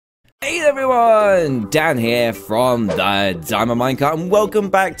Hey everyone, Dan here from TheDiamondMinecart, and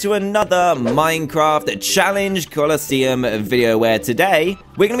welcome back to another Minecraft Challenge Coliseum video, where today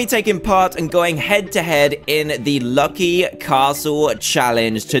we're going to be taking part and going head to head in the Lucky Castle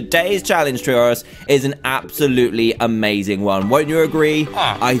Challenge. Today's challenge, Trios, is an absolutely amazing one. Won't you agree?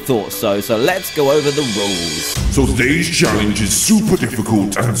 I thought so. So let's go over the rules. So today's challenge is super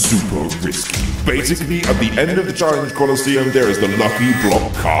difficult and super risky. Basically, at the end of the Challenge Coliseum, there is the Lucky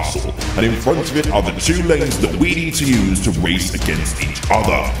Block Castle, and in front of it are the two lanes that we need to use to race against each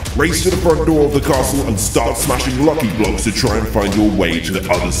other. Race to the front door of the castle and start smashing lucky blocks to try and find your way to the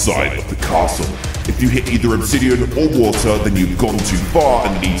other side of the castle. If you hit either obsidian or water, then you've gone too far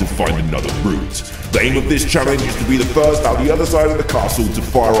and need to find another route. The aim of this challenge is to be the first out the other side of the castle to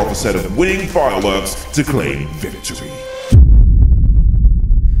fire off a set of winning fireworks to claim victory.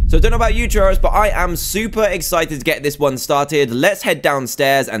 So I don't know about you, Trios, but I am super excited to get this one started. Let's head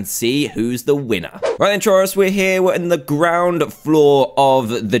downstairs and see who's the winner. Right then, Trios, we're here. We're in the ground floor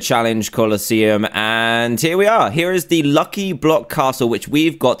of the Challenge Coliseum, and here we are. Here is the Lucky Block Castle, which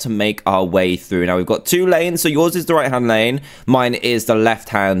we've got to make our way through. Now, we've got two lanes, so yours is the right-hand lane, mine is the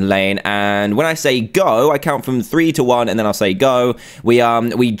left-hand lane, and when I say go, I count from 3 to 1, and then I'll say go.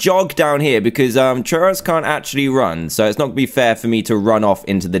 We jog down here because Trios can't actually run, so it's not going to be fair for me to run off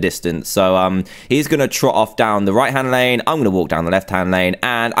into the distance. So he's gonna trot off down the right hand lane. I'm gonna walk down the left hand lane,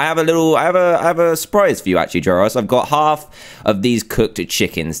 and I have a surprise for you, actually, Joros. I've got half of these cooked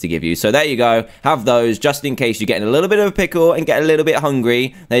chickens to give you, so there you go. Have those just in case you're getting a little bit of a pickle and get a little bit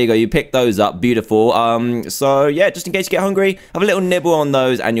hungry. There you go, you pick those up. Beautiful. So yeah, just in case you get hungry, have a little nibble on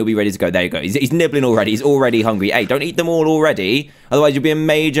those and you'll be ready to go. There you go. He's nibbling already. He's already hungry. Hey, don't eat them all already, otherwise you'll be in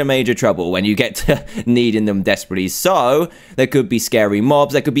major trouble when you get to needing them desperately. So there could be scary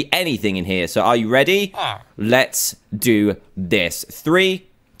mobs, there could be anything in here. So are you ready? Let's do this. 3,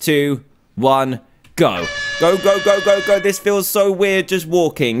 2, 1, go. Go. This feels so weird just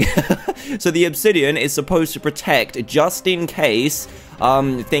walking. So the obsidian is supposed to protect just in case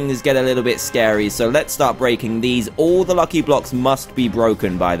things get a little bit scary. So let's start breaking these. All the lucky blocks must be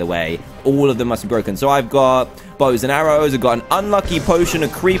broken, by the way. All of them must be broken. So I've got bows and arrows. I've got an unlucky potion, a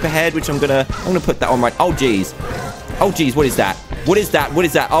creep ahead, which I'm gonna put that on right. Oh geez, what is that? What is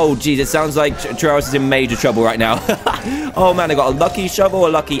that? Oh geez, it sounds like Trios is in major trouble right now. Oh man, I got a lucky shovel, a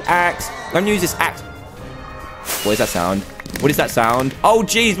lucky axe. I'm gonna use this axe. What is that sound? What is that sound? Oh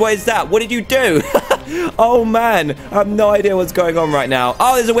geez, what is that? What did you do? Oh man, I have no idea what's going on right now.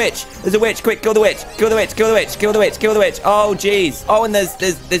 Oh, there's a witch. There's a witch. Quick, kill the witch. Kill the witch. Kill the witch. Kill the witch. Kill the witch. Oh geez. Oh, and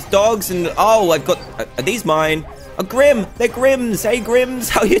there's dogs, and oh, I've got are these mine? A Grim. They're Grims. Hey Grims,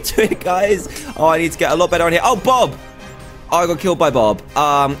 how you doing, guys? Oh, I need to get a lot better on here. Oh, Bob. Oh, I got killed by Bob.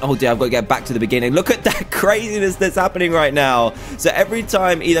 Oh dear, I've got to get back to the beginning. Look at that craziness that's happening right now. So every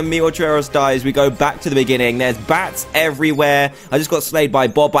time either me or Trios dies, we go back to the beginning. There's bats everywhere. I just got slayed by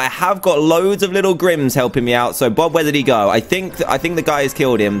Bob, but I have got loads of little Grims helping me out. So Bob, where did he go? I think the guy has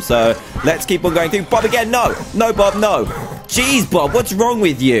killed him. So let's keep on going through. Bob again. No, Bob, no. Jeez, Bob, what's wrong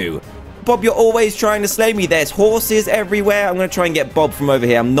with you? Bob, you're always trying to slay me. There's horses everywhere. I'm going to try and get Bob from over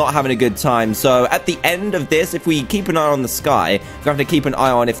here. I'm not having a good time. So at the end of this, if we keep an eye on the sky, we have to keep an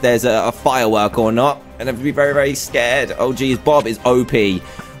eye on if there's a firework or not. And I have to be very scared. Oh, geez, Bob is OP.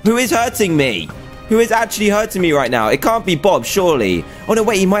 Who is hurting me? Who is actually hurting me right now? It can't be Bob, surely. Oh, no,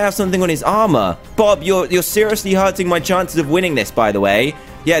 wait, he might have something on his armor. Bob, you're seriously hurting my chances of winning this, by the way.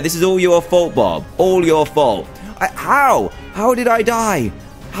 Yeah, this is all your fault, Bob. All your fault. How? How did I die?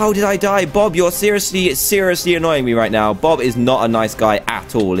 How did I die? Bob, you're seriously annoying me right now. Bob is not a nice guy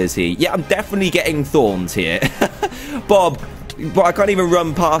at all, is he? Yeah, I'm definitely getting thorns here. Bob, I can't even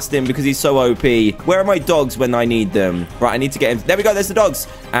run past him because he's so OP. Where are my dogs when I need them? Right, I need to get him. There we go, there's the dogs.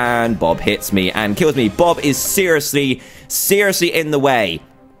 And Bob hits me and kills me. Bob is seriously in the way.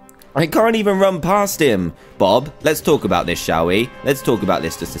 I can't even run past him. Bob, let's talk about this, shall we? Let's talk about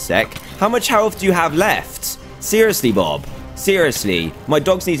this just a sec. How much health do you have left? Seriously, Bob. Seriously, my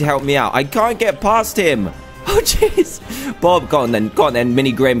dogs need to help me out. I can't get past him. Oh, jeez. Bob, go on then,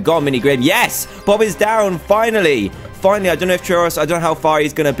 Mini Grim. Go on, Mini Grim. Yes, Bob is down, finally. I don't know if Trios, I don't know how far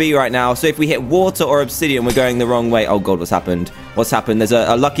he's going to be right now. So if we hit water or obsidian, we're going the wrong way. Oh, God, what's happened? What's happened? There's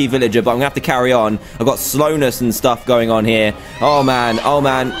a lucky villager, but I'm going to have to carry on. I've got slowness and stuff going on here. Oh, man.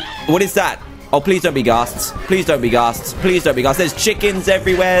 What is that? Oh, please don't be ghasts. Please don't be ghasts. Please don't be ghasts. There's chickens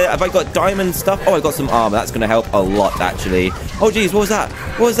everywhere. Have I got diamond stuff? Oh, I got some armor. That's going to help a lot, actually. Oh, geez. What was that?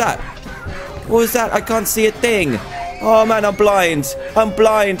 What was that? What was that? I can't see a thing. Oh, man, I'm blind. I'm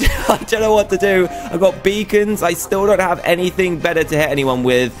blind. I don't know what to do. I've got beacons. I still don't have anything better to hit anyone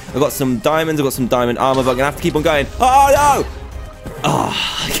with. I've got some diamonds. I've got some diamond armor, but I'm going to have to keep on going. Oh, no!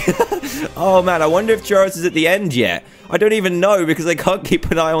 Oh, Oh, man, I wonder if Churros is at the end yet. I don't even know because I can't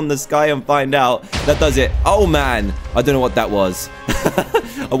keep an eye on the sky and find out. That does it. Oh, man. I don't know what that was.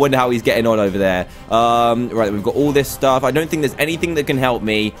 I wonder how he's getting on over there. Right, we've got all this stuff. I don't think there's anything that can help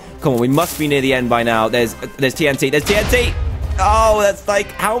me. Come on, we must be near the end by now. There's TNT. There's TNT. Oh, that's like,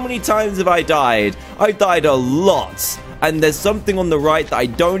 how many times have I died? I've died a lot. And there's something on the right that I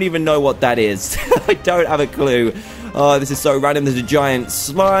don't even know what that is. I don't have a clue. Oh, this is so random. There's a giant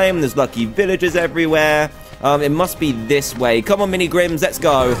slime. There's lucky villagers everywhere. It must be this way. Come on, Mini Grims, let's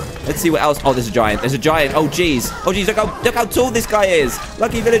go. Let's see what else. Oh, there's a giant. There's a giant. Oh, jeez. Oh, jeez, look how tall this guy is.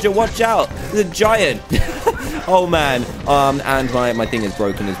 Lucky villager, watch out. There's a giant. Oh, man. And my thing is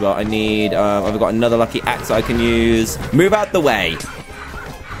broken as well. I need, I've got another lucky axe I can use. Move out the way.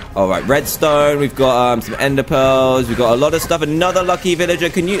 All right, redstone. We've got some ender pearls. We've got a lot of stuff. Another lucky villager.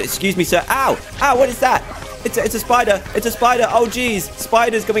 Can you, excuse me, sir? Ow. Ow, what is that? It's a spider. It's a spider. Oh, geez.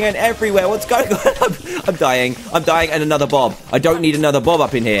 Spiders coming in everywhere. What's going on? I'm dying. I'm dying. And another bob. I don't need another bob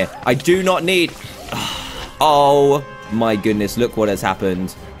up in here. I do not need... Oh, my goodness. Look what has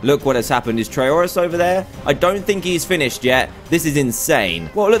happened. Look what has happened. Is Trayaurus over there? I don't think he's finished yet. This is insane.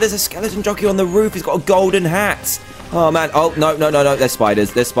 Whoa, look, there's a skeleton jockey on the roof. He's got a golden hat. Oh, man. Oh, no. There's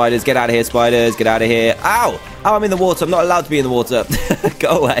spiders. There's spiders. Get out of here, spiders. Get out of here. Ow. Ow, I'm in the water. I'm not allowed to be in the water.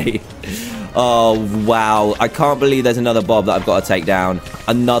 Go away. Oh, wow. I can't believe there's another Bob that I've got to take down.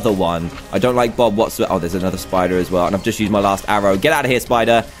 Another one. I don't like Bob whatsoever. Oh, there's another spider as well. And I've just used my last arrow. Get out of here,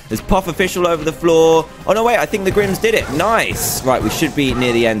 spider. There's pufferfish all over the floor. Oh, no, wait. I think the Grims did it. Nice. Right, we should be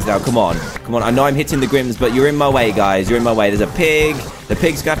near the end now. Come on. Come on. I know I'm hitting the Grims, but you're in my way, guys. You're in my way. There's a pig. The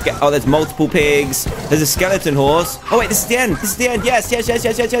pig's going to have to get... Oh, there's multiple pigs. There's a skeleton horse. Oh, wait. This is the end. This is the end. Yes.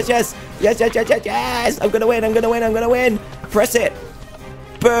 I'm going to win. Press it.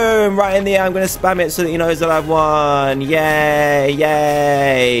 Boom! Right in the air. I'm going to spam it so that he knows that I've won. Yay!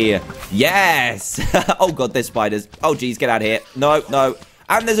 Yes! Oh, God, there's spiders. Oh, geez, get out of here. No.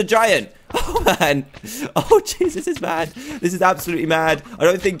 And there's a giant. Oh, man. Oh, jeez, this is mad. This is absolutely mad. I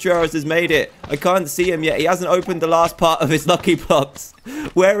don't think Trayaurus has made it. I can't see him yet. He hasn't opened the last part of his lucky blocks.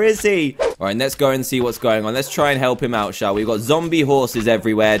 Where is he? All right, let's go and see what's going on. Let's try and help him out, shall we? We've got zombie horses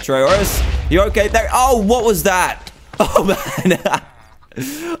everywhere. Trayaurus, you okay there? Oh, what was that? Oh, man.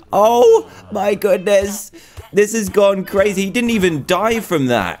 Oh my goodness. This has gone crazy. He didn't even die from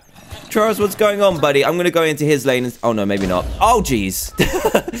that. Trayaurus, what's going on, buddy? I'm going to go into his lane. Oh, no, maybe not. Oh, jeez.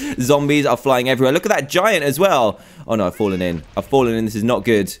 Zombies are flying everywhere. Look at that giant as well. Oh, no, I've fallen in. This is not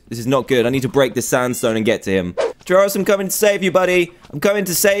good. This is not good. I need to break the sandstone and get to him. Trayaurus, I'm coming to save you, buddy. I'm coming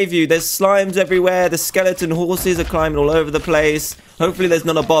to save you. There's slimes everywhere. The skeleton horses are climbing all over the place. Hopefully there's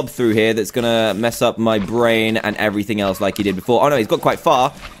not a Bob through here that's going to mess up my brain and everything else like he did before. Oh, no, he's got quite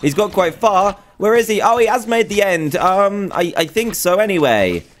far. Where is he? Oh, he has made the end. I think so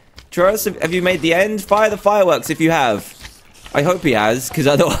anyway. Trayaurus, have you made the end? Fire the fireworks if you have. I hope he has, because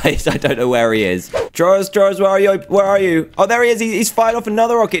otherwise I don't know where he is. Trayaurus, where are you? Oh, there he is. He's fired off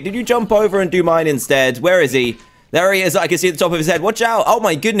another rocket. Did you jump over and do mine instead? Where is he? There he is. I can see the top of his head. Watch out. Oh,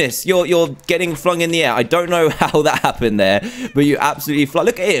 my goodness. You're getting flung in the air. I don't know how that happened there, but you absolutely fly.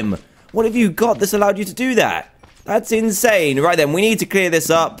 Look at him. What have you got that's allowed you to do that? That's insane. Right then, we need to clear this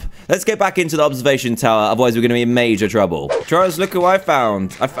up. Let's get back into the observation tower, otherwise we're going to be in major trouble. Trayaurus, look who I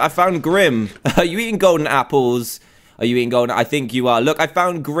found. I found Grim. Are you eating golden apples? Are you eating golden? I think you are. Look, I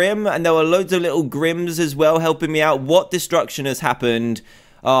found Grim, and there were loads of little Grims as well helping me out. What destruction has happened?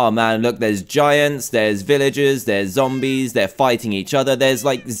 Oh, man, look, there's giants, there's villagers, there's zombies, they're fighting each other. There's,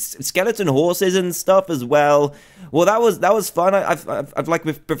 like, skeleton horses and stuff as well. Well, that was fun. I've like,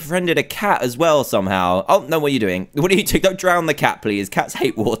 befriended a cat as well somehow. Oh, no, what are you doing? What are you doing? Don't drown the cat, please. Cats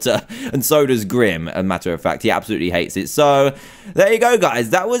hate water, and so does Grim, as a matter of fact. He absolutely hates it. So, there you go,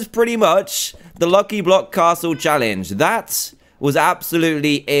 guys. That was pretty much the Lucky Block Castle Challenge. That was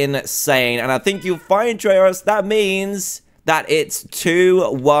absolutely insane, and I think you'll find, Trayaurus, that means that it's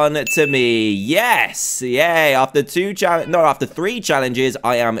 2-1 to me. Yes! Yay! After 3 challenges,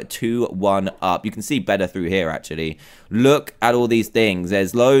 I am 2-1 up. You can see better through here, actually. Look at all these things.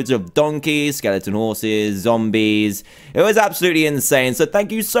 There's loads of donkeys, skeleton horses, zombies. It was absolutely insane. So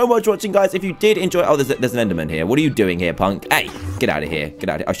thank you so much for watching, guys. If you did enjoy... Oh, there's an Enderman here. What are you doing here, punk? Hey, get out of here. Get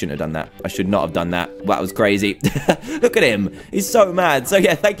out of here. I shouldn't have done that. I should not have done that. Well, that was crazy. Look at him. He's so mad. So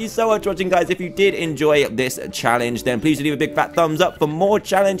yeah, thank you so much for watching, guys. If you did enjoy this challenge, then please leave a big fat thumbs up for more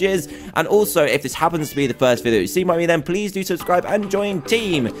challenges. And also, if this happens to be the first video you've seen by me, then please do subscribe and join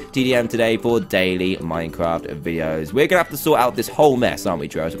Team TDM today for daily Minecraft videos. We're going to have to sort out this whole mess, aren't we,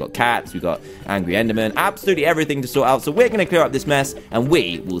 Trayaurus? We've got cats, we've got angry Enderman, absolutely everything to sort out. So we're going to clear up this mess, and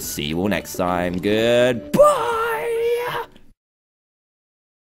we will see you all next time. Goodbye!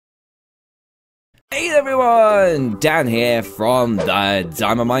 Hey everyone, Dan here from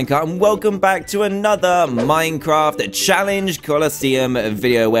TheDiamondMinecart, and welcome back to another Minecraft Challenge Coliseum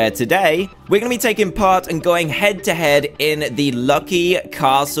video, where today we're going to be taking part and going head-to-head in the Lucky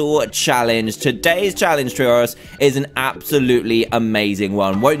Castle Challenge. Today's challenge, Trios, is an absolutely amazing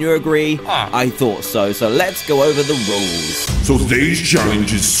one. Won't you agree? I thought so. So let's go over the rules. So today's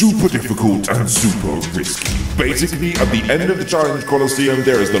challenge is super difficult and super risky. Basically, at the end of the Challenge Coliseum,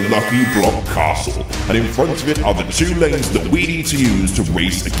 there is the Lucky Block Castle, and in front of it are the two lanes that we need to use to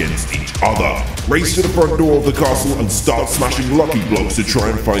race against each other. Race to the front door of the castle and start smashing lucky blocks to try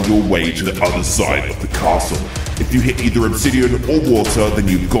and find your way to the other side of the castle. If you hit either obsidian or water, then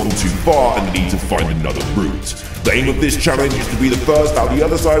you've gone too far and need to find another route. The aim of this challenge is to be the first out the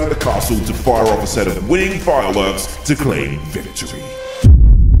other side of the castle to fire off a set of winning fireworks to claim victory.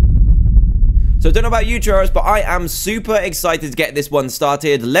 So I don't know about you, Trios, but I am super excited to get this one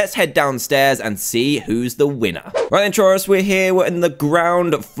started. Let's head downstairs and see who's the winner. Right then, Trios, we're here. We're in the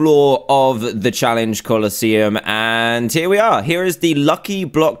ground floor of the Challenge Coliseum, and here we are. Here is the Lucky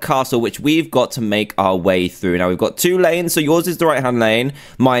Block Castle, which we've got to make our way through. Now, we've got two lanes, so yours is the right-hand lane,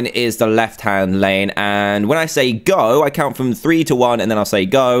 mine is the left-hand lane, and when I say go, I count from 3 to 1, and then I'll say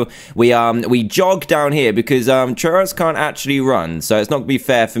go. We jog down here because Trios can't actually run, so it's not going to be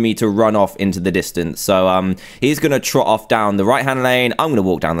fair for me to run off into the distance. So he's gonna trot off down the right hand lane. I'm gonna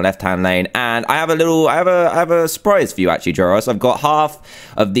walk down the left hand lane, and I have a surprise for you, actually, Joros. I've got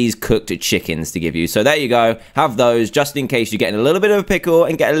half of these cooked chickens to give you, so there you go. Have those just in case you're getting a little bit of a pickle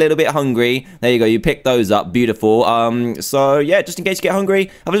and get a little bit hungry. There you go, you pick those up. Beautiful. So yeah, just in case you get hungry,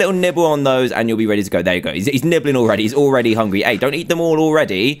 have a little nibble on those and you'll be ready to go. There you go. He's nibbling already. He's already hungry. Hey, don't eat them all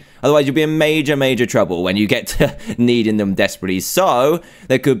already, otherwise you'll be in major trouble when you get to needing them desperately. So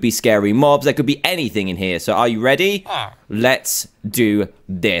there could be scary mobs, there could be anything in here. So are you ready? Let's do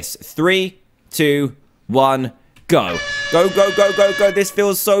this. 3, 2, 1, go. Go. This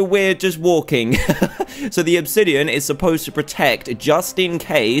feels so weird just walking. So the obsidian is supposed to protect just in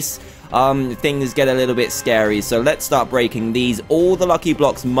case things get a little bit scary. So let's start breaking these. All the lucky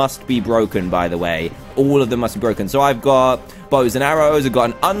blocks must be broken, by the way. All of them must be broken. So I've got bows and arrows. I've got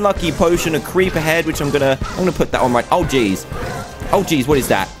an unlucky potion, a creep ahead, which I'm gonna put that on right. Oh geez, what is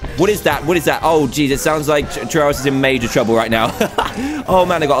that? What is that? Oh geez, it sounds like Trios is in major trouble right now. Oh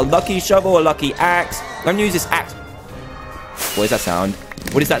man, I got a lucky shovel, a lucky axe. I'm gonna use this axe. What is that sound?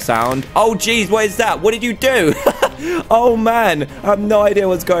 What is that sound? Oh geez, what is that? What did you do? Oh man, I have no idea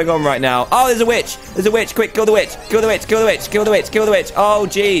what's going on right now. Oh, there's a witch. There's a witch. Quick, kill the witch. Kill the witch. Kill the witch. Kill the witch. Kill the witch. Oh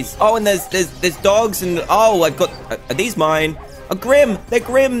geez. Oh, and there's dogs, and oh, I've got are these mine? A Grim. They're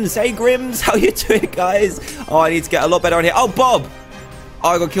Grims. Hey Grims, how you doing, guys? Oh, I need to get a lot better on here. Oh, Bob. Oh,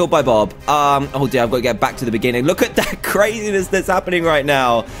 I got killed by Bob. Oh dear, I've got to get back to the beginning. Look at that craziness that's happening right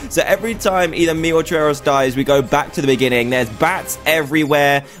now. So every time either me or Trios dies, we go back to the beginning. There's bats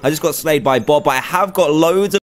everywhere. I just got slayed by Bob, but I have got loads of